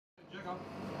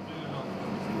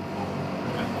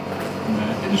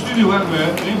In de studio hebben we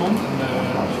Raymond,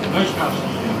 een luisteraars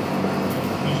die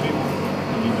is Raymond,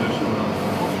 en die luisteren naar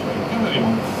de podcast. Ik ken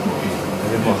Raymond.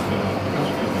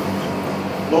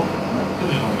 Klopt.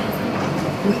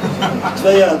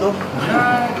 2 jaar toch? Ja,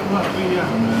 inderdaad 2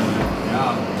 jaar. Ja,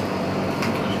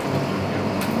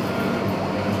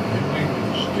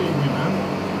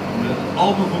 het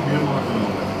album vond ik helemaal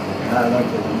geweldig. Ja, dank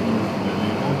je.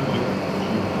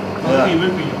 Wat ging je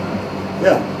lukken hier?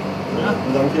 Ja, ja,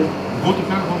 dank je. Grote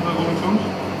fan van de Rolling Stones?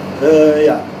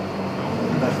 Ja.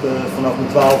 Echt vanaf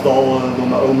mijn 12e al door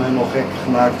mijn oom helemaal gek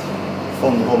gemaakt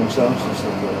van de Rolling Stones. Dus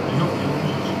dat,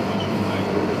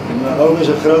 mijn oom is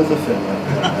een grote fan. Ja.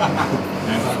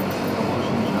 Nee, maar de Rolling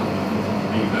Stones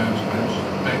die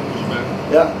tijd was bij.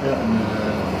 Ja, ja. En,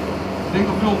 ik denk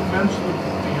dat veel mensen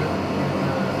tegen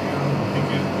een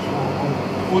keer zo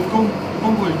ooit komt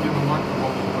wel een keer een markt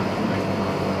van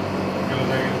ik wil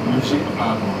zeggen, muziek te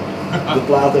praten. De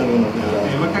platen hebben we nog inderdaad.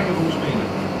 En wat kan je voor spelen?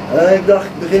 Ik dacht,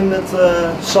 ik begin met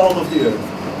Salt of the Earth.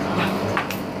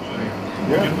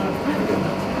 Ja?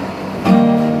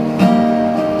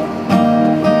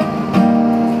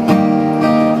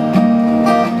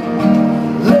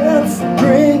 Let's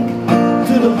drink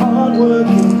to the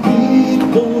hard-working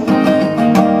people.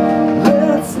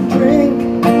 Let's drink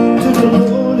to the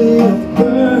lowly of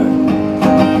birth.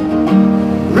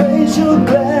 Raise your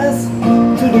glass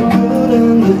to the good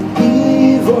and the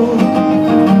evil.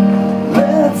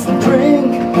 Let's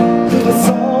drink to the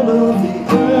salt of the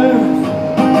earth.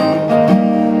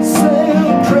 Say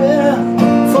a prayer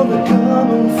for the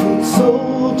common foot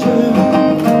soldier.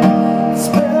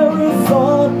 Spare a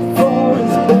thought for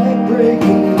his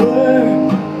back-breaking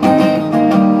work.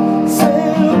 Say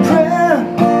a prayer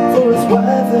for his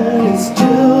wife and his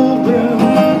children.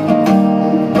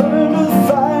 Burn the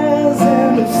fires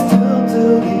and live still to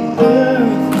the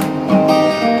earth.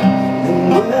 And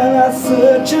when I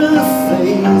search a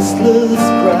faceless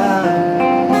crowd,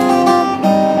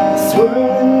 a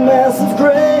swirling mass of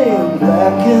gray and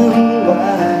black and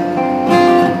white,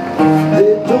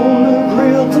 they don't look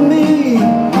real to me.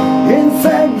 In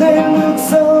fact, they look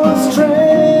so strange.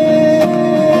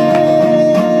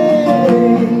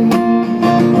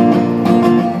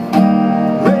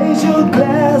 Raise your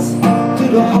glass to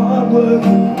the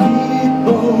hard-working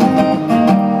people.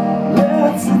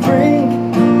 Let's drink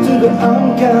to the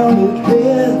uncounted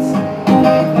heads.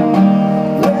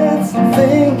 Let's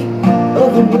think of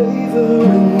the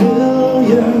wavering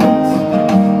millions.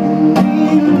 You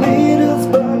need leaders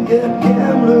but get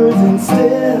gamblers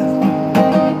instead.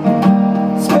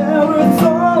 Spare a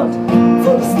thought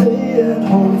for the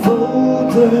stay-at-home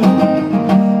voter.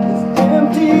 His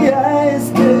empty eyes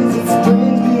gaze at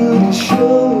strange beauty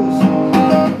shows.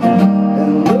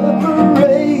 And the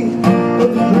parade of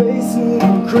the grey suit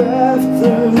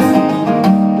crafters.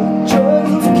 The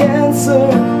joys of cancer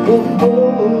or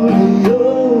polio.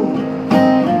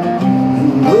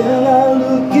 And when I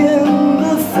look in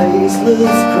the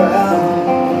faceless crowd,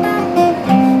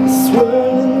 a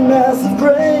swirling mass of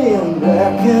gray and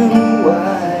black and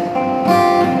white,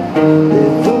 they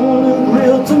don't look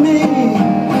real to me.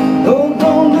 Oh,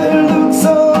 don't they look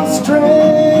so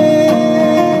strange?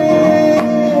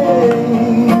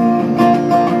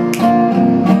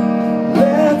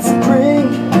 Let's drink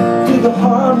to the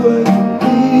hard-working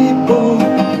people.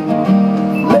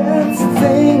 Let's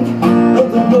think of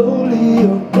the lowly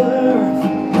of birth.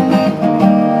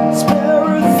 Spare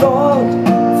a thought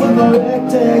for the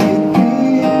ragtag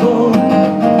people.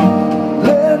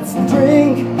 Let's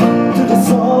drink to the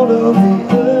salt of the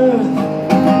earth.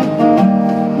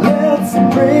 Let's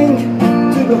drink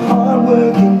to the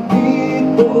hard-working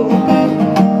people.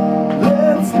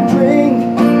 Let's drink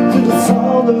to the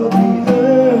salt of the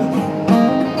earth.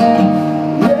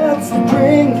 Let's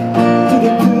drink to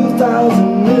the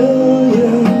 2,000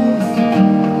 millions.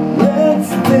 Let's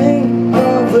think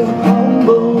of the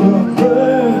humble of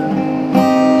birth.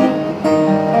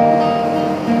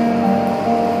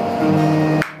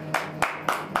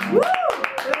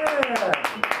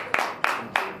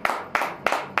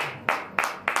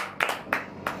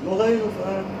 Nog één of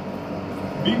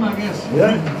Wie maar is. Ja?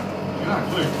 Ja,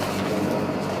 leuk.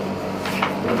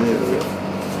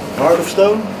 Heart of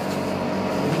Stone?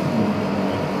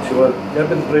 Jij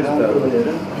bent de presentator.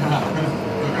 Ja.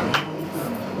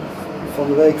 Van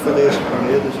de week voor de eerste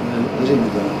keer, dus we zien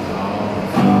het dan.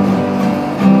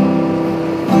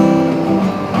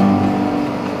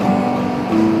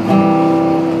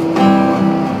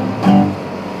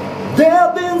 There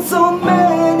have been so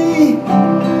many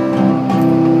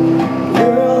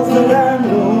girls that I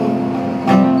know.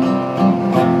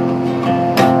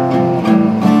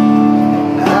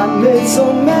 I made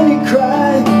so many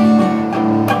cry.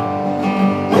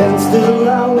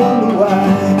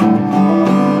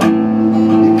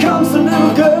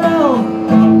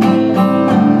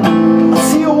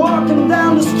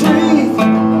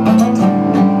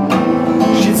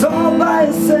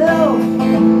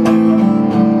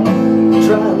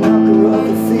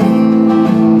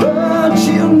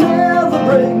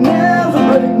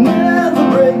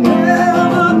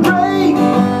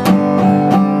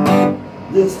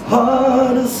 this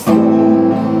heart of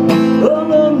stone. Oh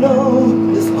no,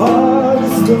 no, this heart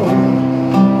of stone.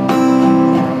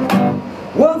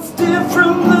 What's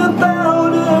different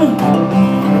about her?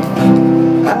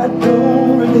 I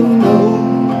don't really know.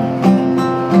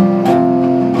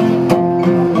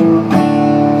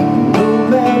 No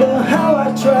matter how I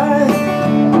try,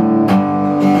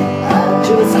 I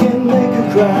just can't make her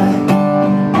cry.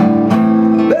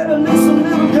 Better listen,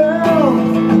 little girl.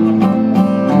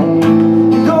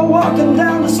 You go walking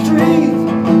down the street,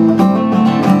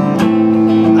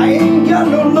 I ain't got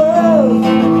no love,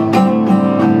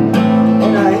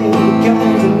 and I ain't the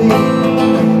kind to meet.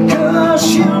 'Cause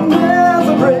she'll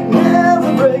never break,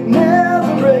 never break,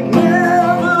 never break,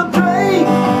 never break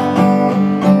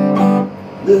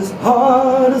this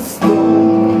heart of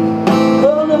stone.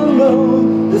 Oh no, no,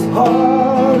 this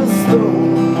heart of stone.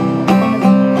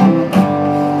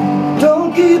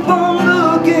 Don't keep on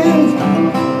looking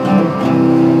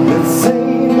the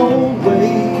same old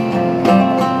way.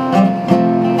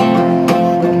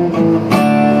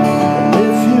 And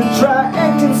if you try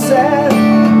acting sad,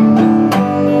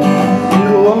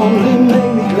 you'll only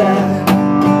make me glad.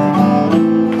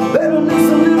 Better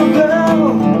listen, little girl.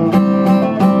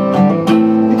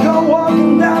 You go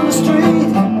walking down the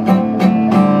street,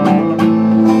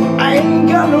 I ain't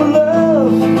got no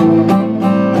love,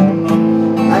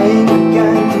 I ain't the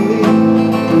kind to meet.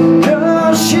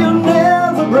 'Cause she'll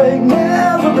never break,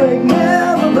 never break,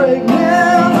 never break,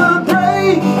 never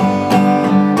break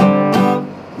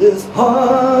this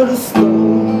heart of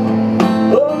stone.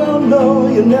 Oh no, no,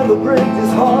 you'll never break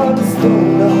this heart of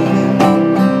stone, darling.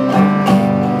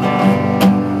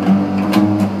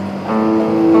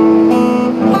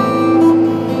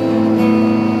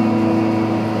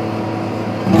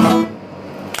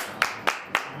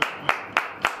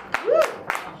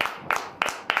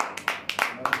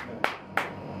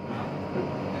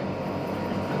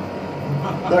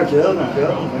 Dankjewel,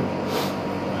 dankjewel.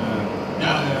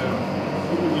 Ja,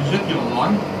 je zit hier al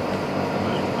lang.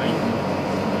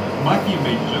 Maak je een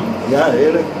beetje zo? Ja,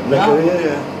 heerlijk. Lekker weer,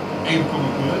 ja. Eén kom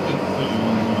ik uit.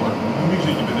 Nu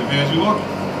zit je bij de versie rock.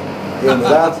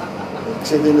 Inderdaad. Ik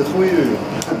zit in het goede uur.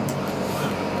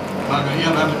 Maar ja,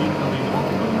 we hebben niet alleen de rock.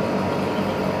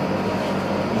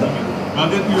 Maar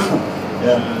dit uur,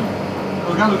 Ja.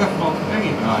 we gaan ook even wat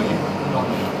reggae draaien. En dan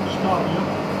staan we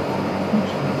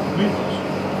goed middels.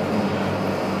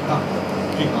 Ja,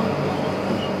 kijk dan.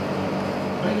 Dus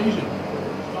bij deze,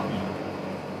 snap je.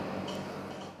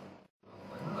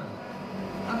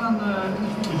 En dan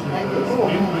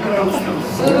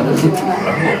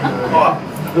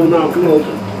Doe nou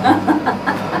knoten.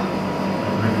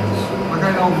 waar ga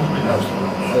je nou nog mee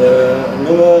luisteren?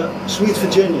 Nummer Sweet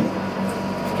Virginia.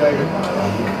 Even kijken.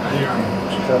 Ja, hier gaan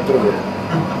we. Ik ga het proberen.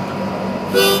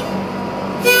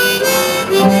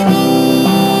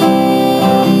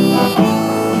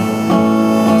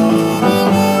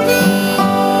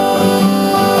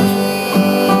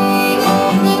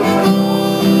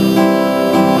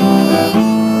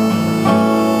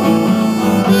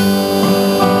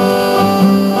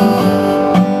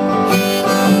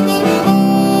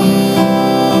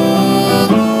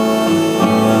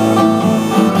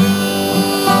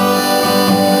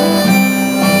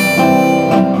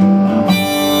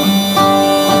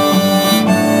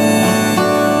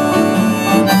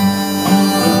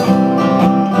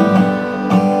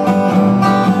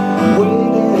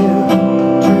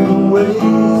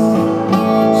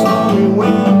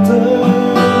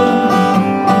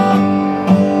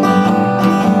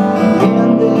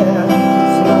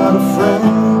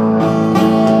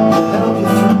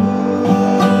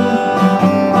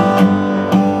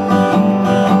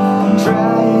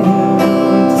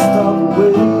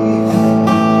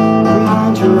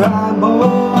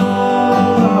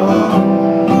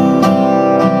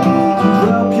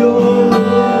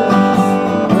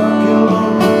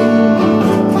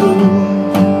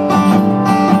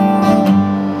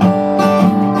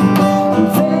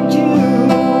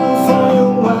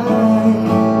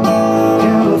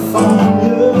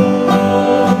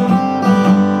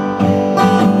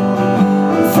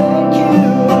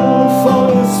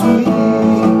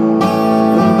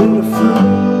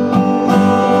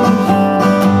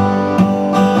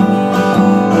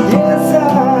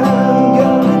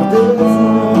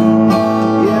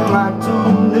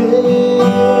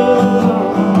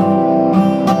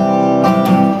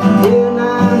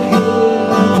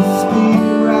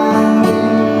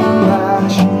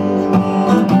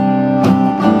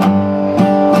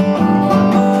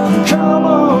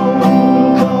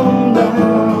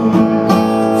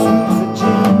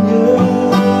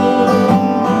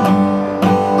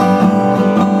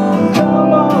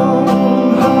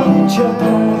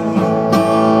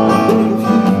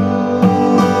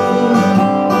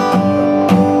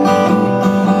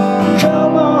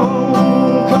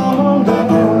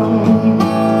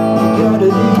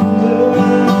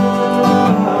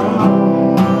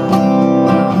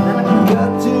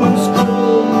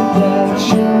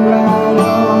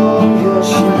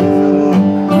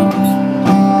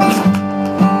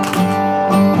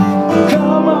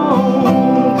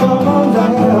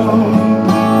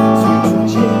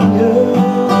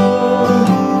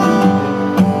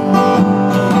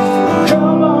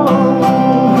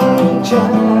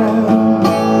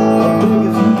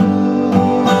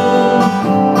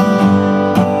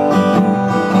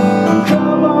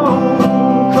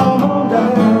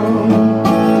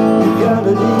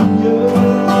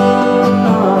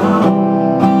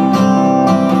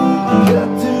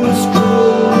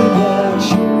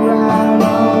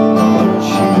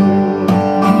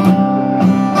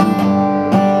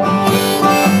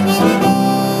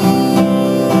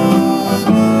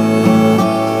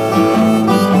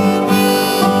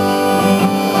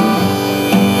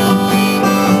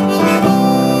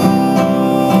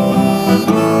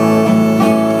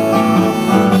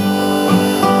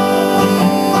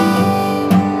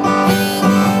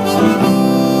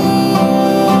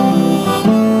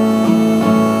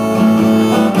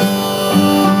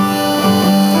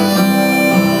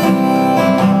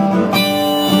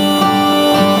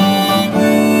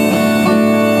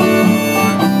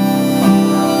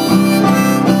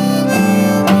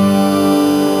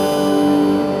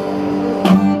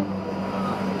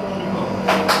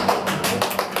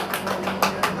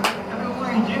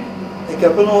 Ik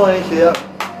heb er nog eentje, ja.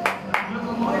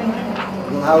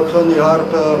 Dan hou ik gewoon die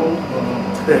harp rond.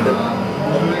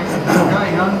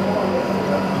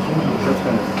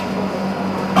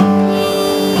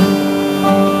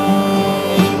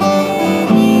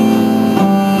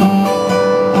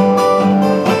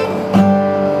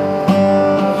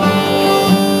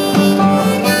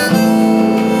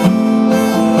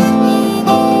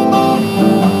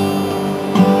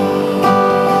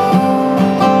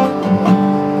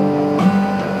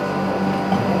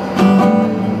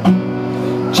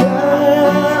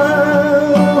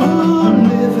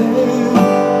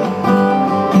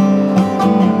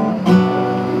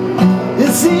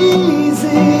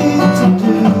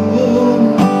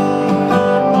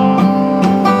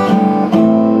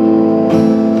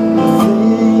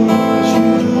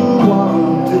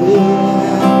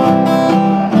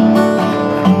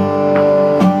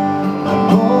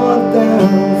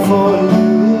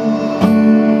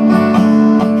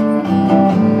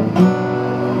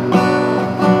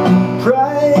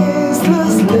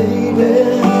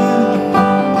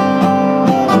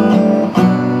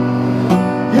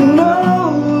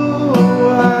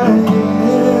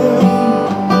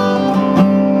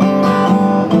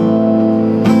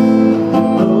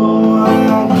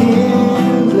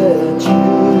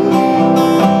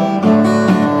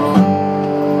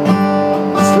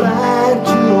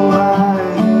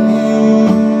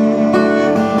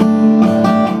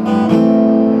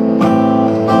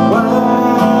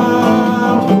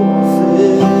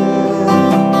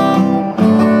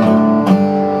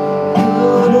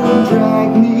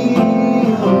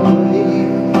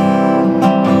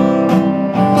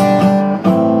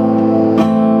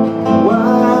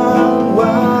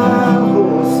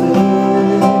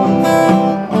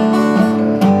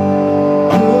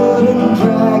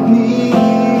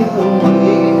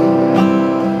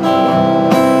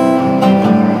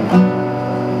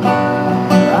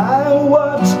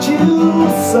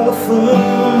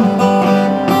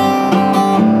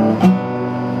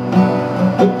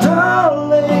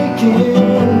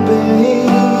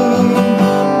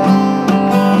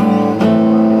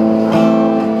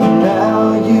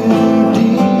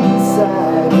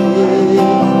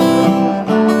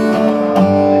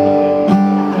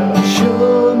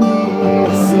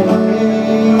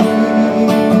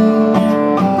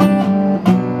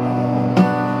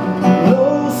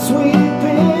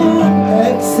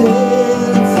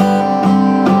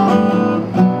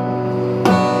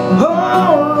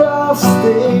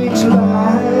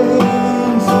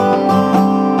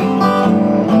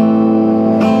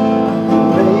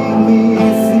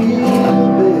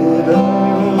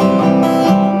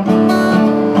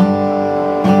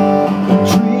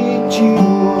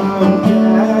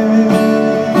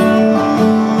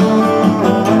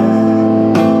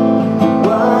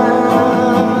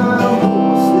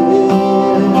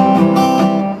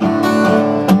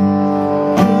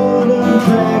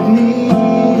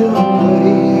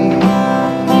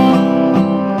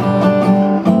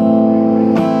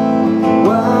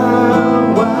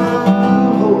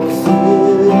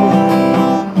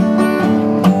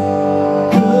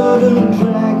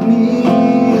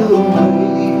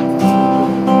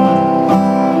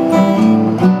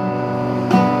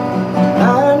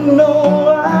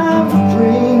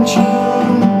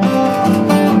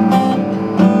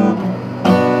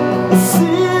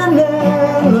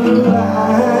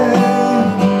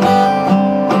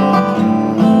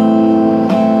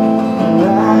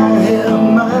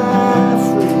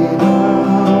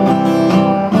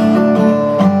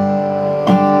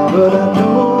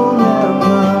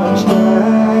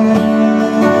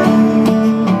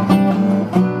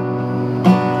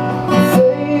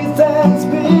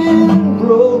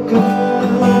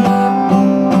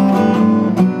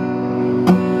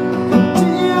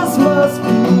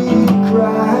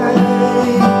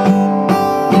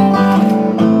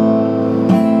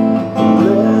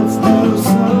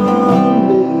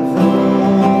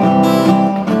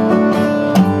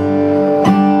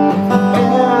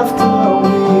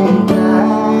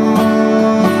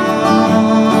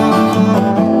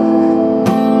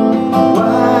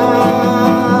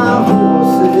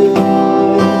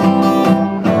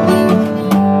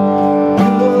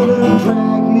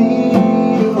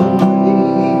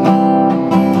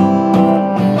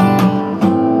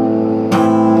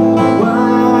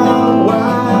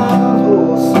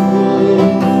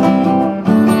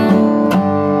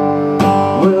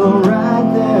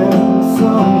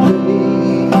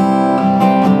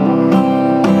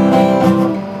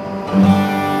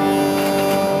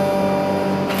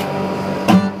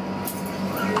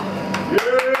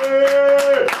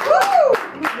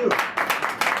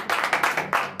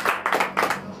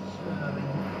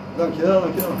 Dankjewel,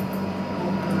 dankjewel.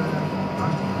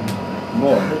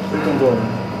 Mooi, goed onthouden.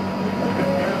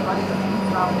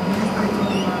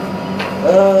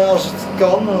 Als het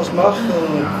kan, als het mag, dan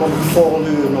kom ik het volgende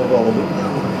uur nog wel doen.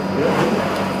 Ja.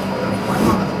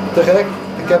 Te gek,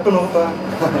 ik heb er nog een paar.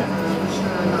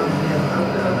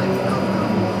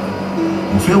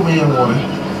 Veel meer worden.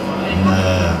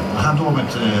 We gaan door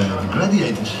met de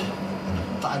Gladiators. En de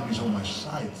Time is on my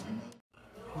side.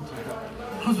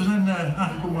 Goed, we zijn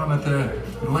aangekomen aan het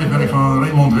livewerk van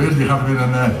Raymond weer. Die gaat weer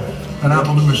een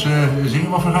aantal nummers zingen.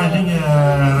 Wat voor ga je zingen,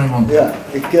 Raymond? Ja,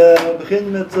 ik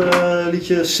begin met het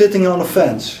liedje Sitting on a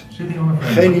Fence. Sitting on a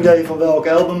Fence. Geen idee van welk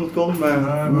album het komt,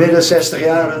 maar midden 60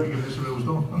 jaren.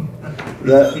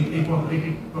 Ja. Ik mag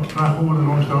graag horen de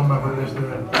Rolling Stone, maar voor de rest weet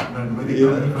ik niet veel.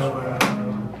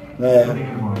 Nee,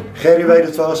 Gerry weet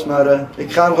het vast, maar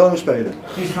ik ga hem gewoon spelen.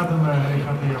 Ik ga hem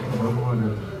op de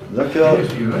boven. Dankjewel.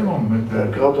 Eerst hier Raymond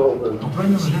met nog 2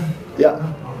 nummers, hè? Ja.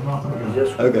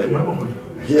 Oké.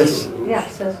 Yes. Ja,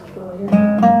 6.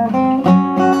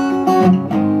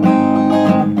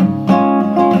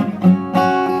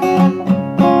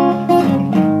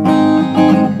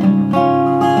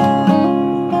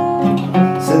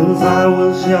 Since I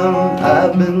was young,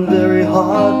 I've been very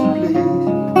hard to please,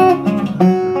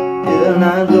 and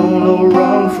I don't know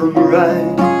wrong from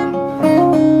right.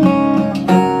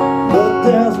 But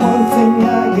there's one thing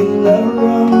I can never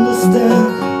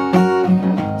understand.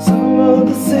 Some of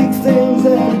the 6 things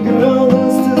that a girl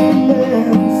does to the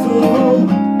man. So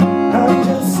I'm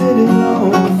just sitting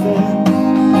on the fence.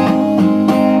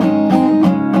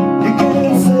 You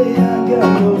can't say I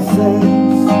got no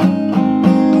sense.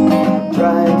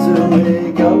 Trying to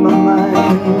make up my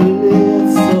mind, really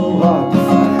it's so hard to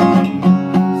find.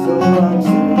 So I'm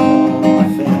sitting on the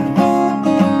fence.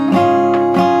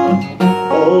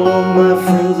 All of my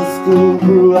friends at school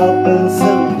grew up and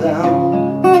settled down,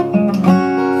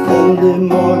 and they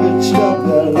mortgaged up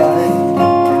their life.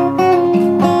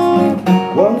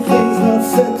 One thing's not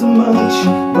said too much,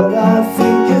 but I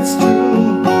think it's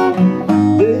true.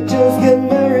 They just get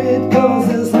married 'cause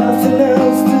there's nothing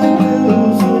else to do.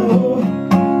 So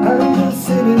I'm just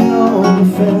sitting on the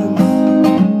fence.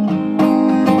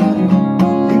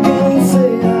 You can't say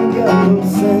I got no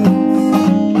sense.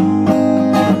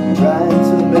 Trying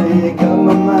to make up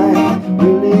my mind,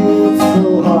 really it's so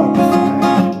hard to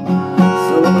find.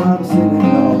 So I'm sitting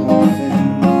on the fence.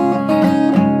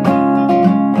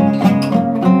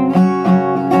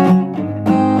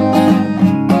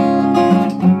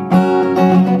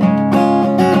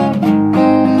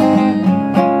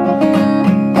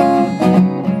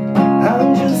 I'm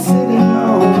just sitting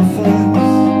on the fence.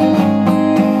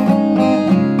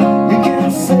 You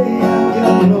can't say I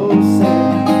got no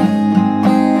sense.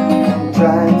 I'm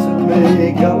trying to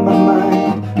make up my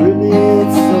mind, really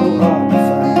it's so hard to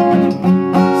find.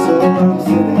 So I'm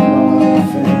sitting on the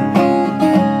fence.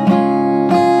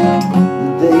 The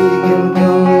day can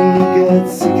come when you get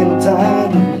sick and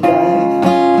tired of life.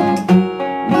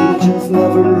 You just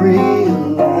never realize.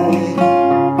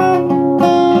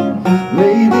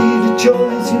 Maybe the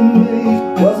choice you made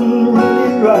wasn't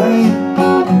really right,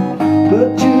 but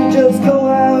you just go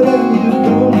out and you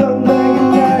don't come back at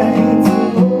night. So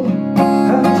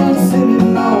I'm just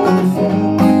sitting on the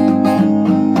fence.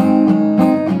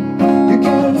 You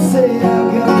can't say I've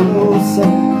got no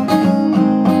sense.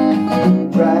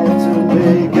 Trying to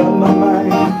make up my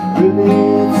mind, really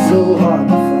it's so hard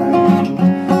to find.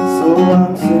 So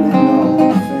I'm sitting on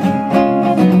the fence.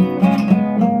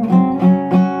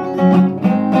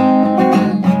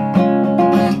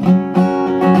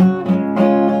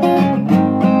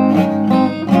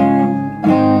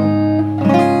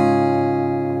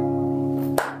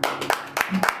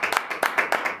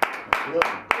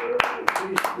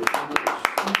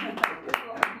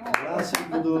 De laatste die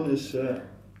ik wil doen is,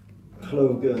 geloof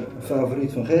ik, een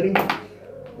favoriet van Gerry.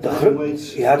 De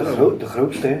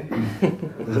grootste, hè?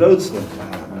 De grootste.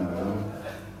 Nou, dan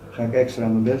ga ik extra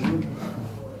mijn best doen.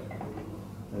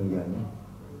 Even kijken.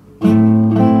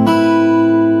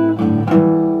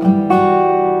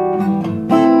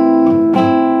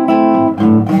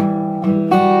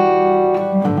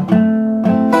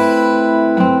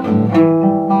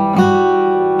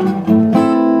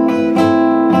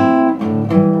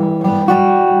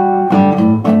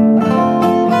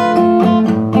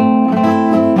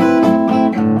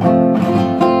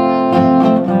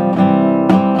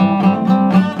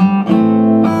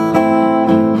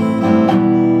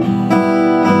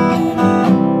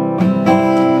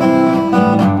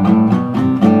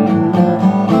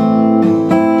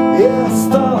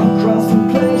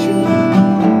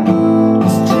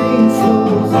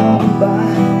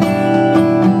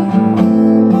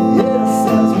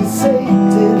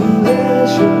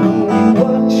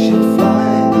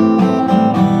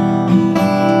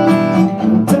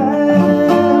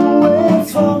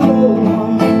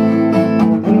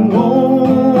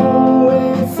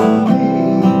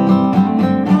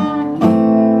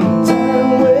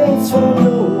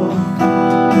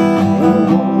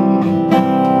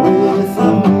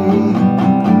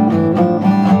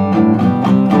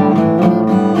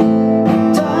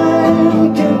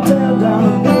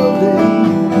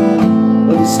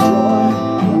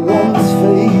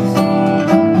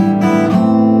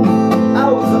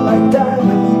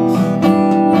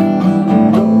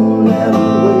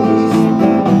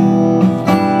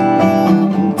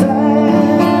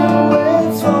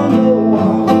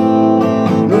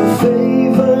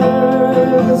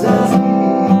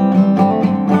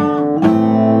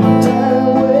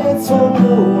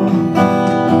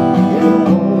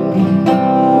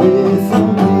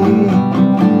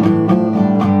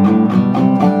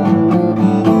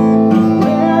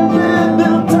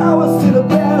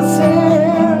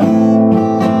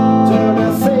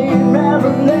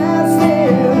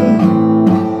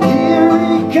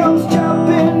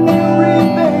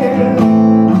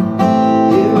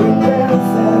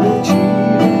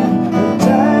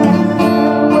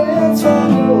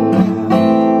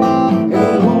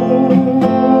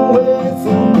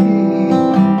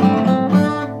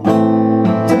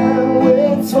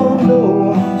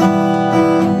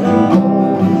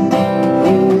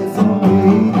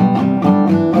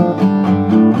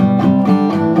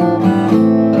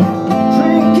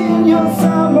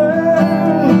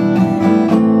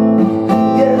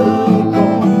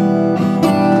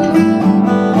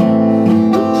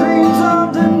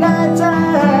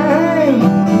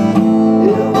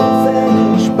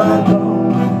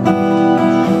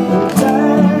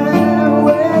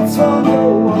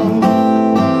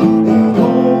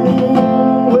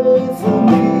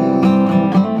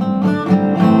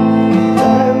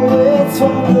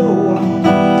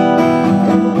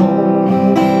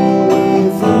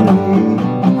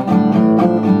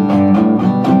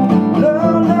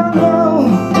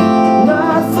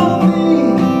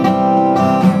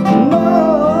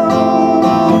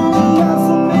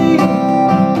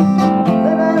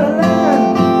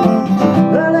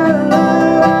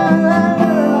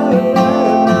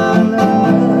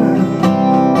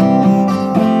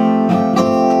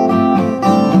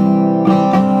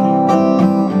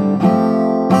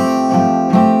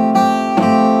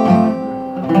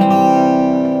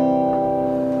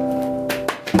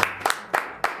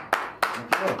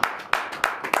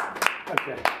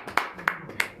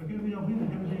 Kunnen we jou vinden?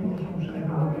 Kunnen we zien soms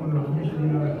even voor de mensen die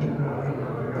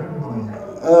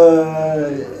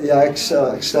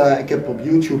ja, ik heb op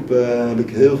YouTube heb ik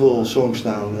heel veel songs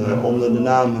staan onder de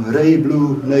naam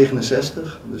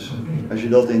RAYBLUE69. Dus als je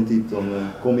dat intypt, dan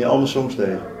kom je allemaal songs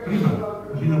tegen. prima.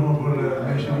 We zien nog wel voor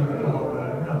mensen die toch wel,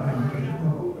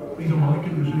 niet allemaal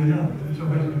lekker, dus ja, het zou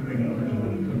best kunnen brengen.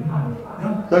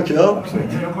 Ja? Dankjewel.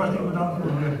 Jij ook hartstikke bedankt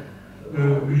voor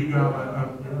de muzikale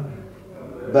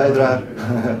Bijdrage.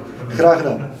 Graag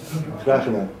gedaan. Graag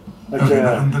gedaan. Oké, dan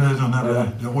gaan we naar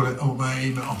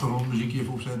de achtergrondmuziek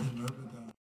even opzetten.